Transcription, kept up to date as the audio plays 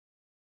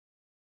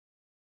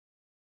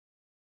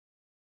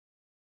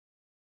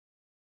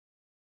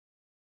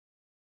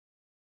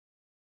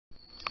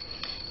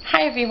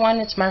Hi everyone,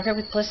 it's Margaret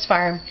with Bliss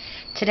Farm.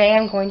 Today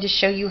I'm going to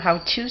show you how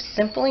two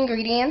simple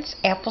ingredients,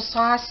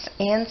 applesauce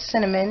and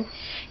cinnamon,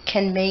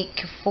 can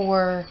make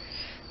for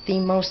the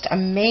most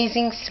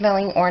amazing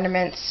smelling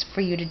ornaments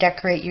for you to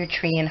decorate your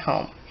tree and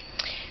home.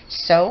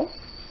 So,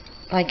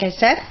 like I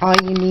said, all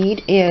you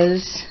need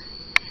is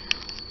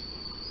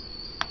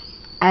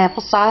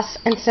applesauce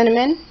and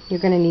cinnamon.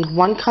 You're going to need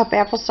 1 cup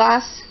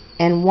applesauce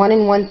and 1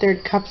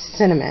 1/3 cups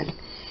cinnamon.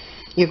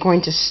 You're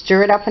going to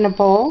stir it up in a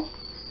bowl,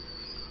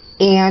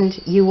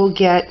 and you will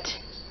get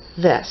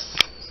this.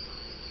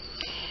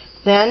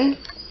 Then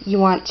you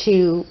want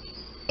to,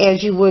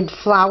 as you would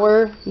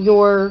flour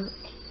your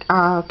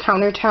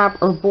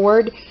countertop or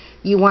board,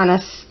 you want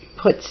to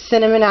put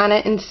cinnamon on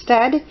it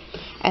instead,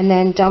 and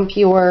then dump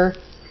your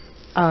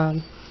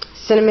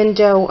cinnamon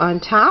dough on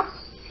top.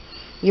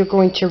 You're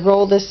going to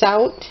roll this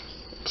out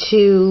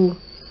to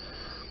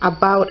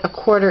about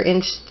 1/4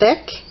 inch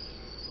thick,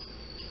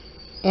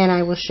 and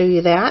I will show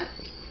you that.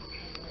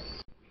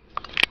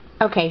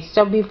 Okay,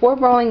 so before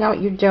rolling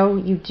out your dough,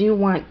 you do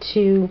want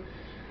to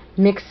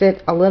mix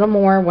it a little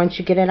more once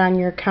you get it on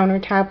your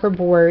countertop or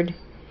board.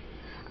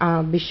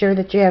 Be sure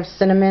that you have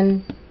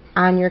cinnamon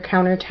on your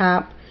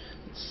countertop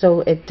so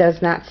it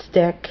does not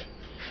stick.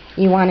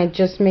 You want to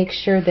just make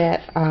sure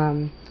that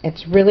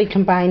it's really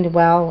combined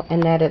well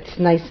and that it's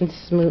nice and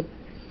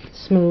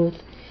smooth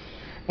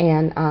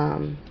and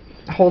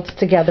holds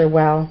together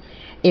well.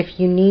 If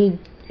you need,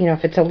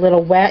 if it's a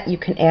little wet, you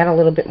can add a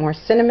little bit more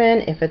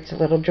cinnamon. If it's a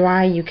little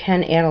dry, you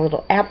can add a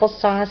little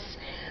applesauce.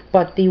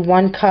 But the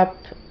 1 cup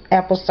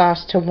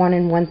applesauce to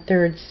 1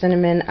 1/3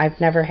 cinnamon, I've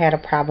never had a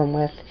problem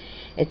with.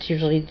 It's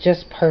usually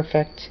just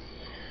perfect.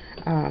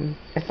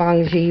 As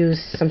long as you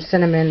use some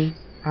cinnamon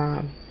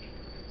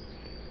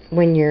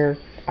when you're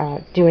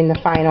doing the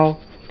final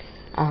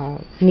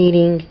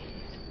kneading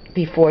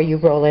before you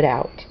roll it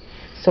out.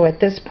 So at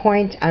this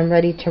point, I'm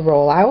ready to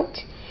roll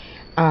out.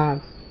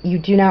 You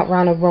do not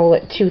want to roll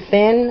it too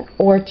thin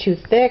or too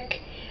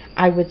thick.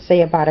 I would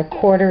say about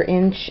 1/4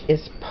 inch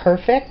is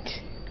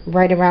perfect.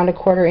 Right around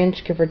 1/4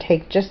 inch, give or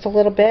take just a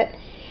little bit.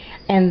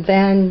 And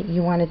then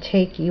you want to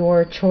take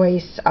your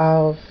choice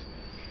of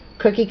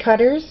cookie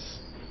cutters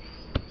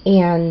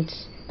and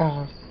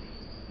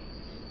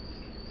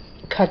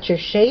cut your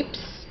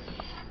shapes.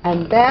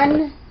 And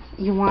then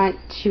you want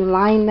to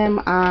line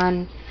them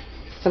on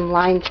some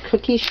lined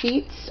cookie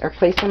sheets, or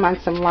place them on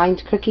some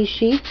lined cookie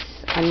sheets.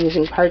 I'm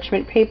using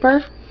parchment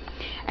paper,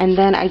 and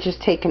then I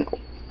just take an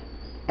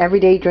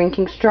everyday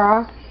drinking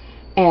straw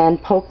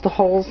and poke the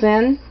holes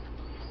in.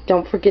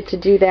 Don't forget to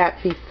do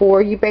that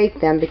before you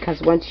bake them,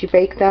 because once you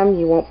bake them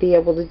you won't be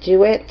able to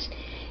do it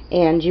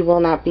and you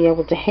will not be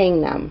able to hang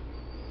them.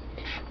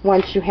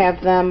 Once you have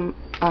them,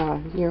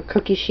 your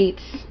cookie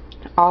sheets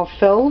all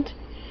filled,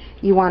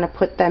 you want to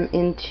put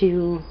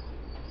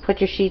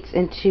your sheets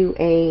into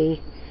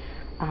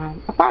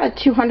about a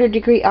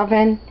 200-degree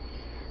oven.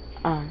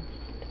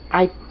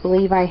 I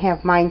believe I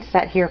have mine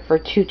set here for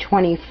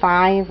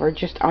 225 or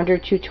just under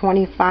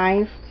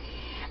 225,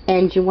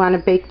 and you want to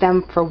bake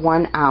them for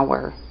 1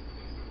 hour.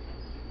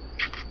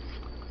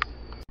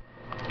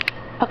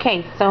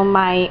 Okay, so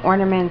my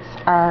ornaments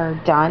are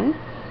done.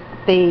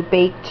 They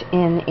baked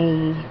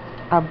in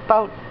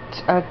about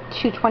a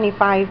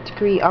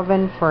 225-degree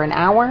oven for an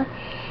hour,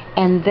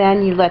 and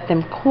then you let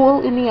them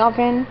cool in the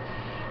oven,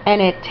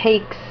 and it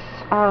takes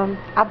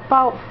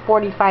about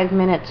 45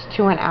 minutes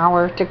to an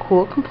hour to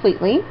cool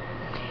completely.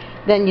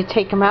 Then you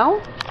take them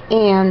out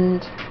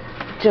and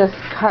just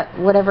cut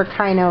whatever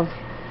kind of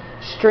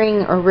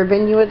string or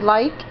ribbon you would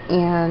like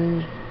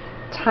and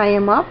tie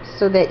them up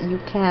so that you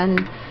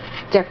can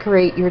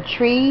decorate your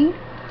tree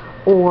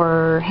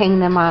or hang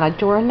them on a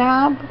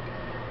doorknob,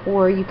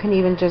 or you can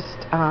even just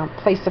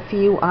place a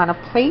few on a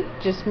plate.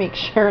 Just make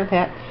sure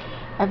that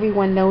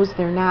everyone knows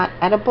they're not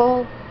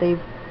edible. They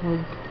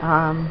would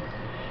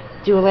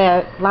do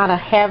a lot of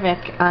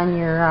havoc on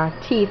your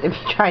teeth if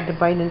you tried to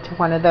bite into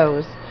one of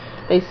those.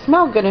 They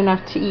smell good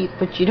enough to eat,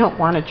 but you don't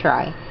want to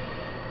try.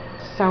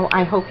 So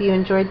I hope you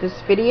enjoyed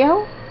this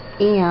video,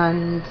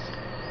 and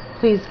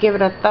please give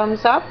it a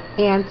thumbs up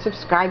and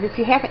subscribe if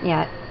you haven't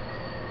yet.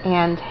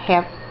 And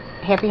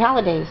happy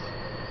holidays.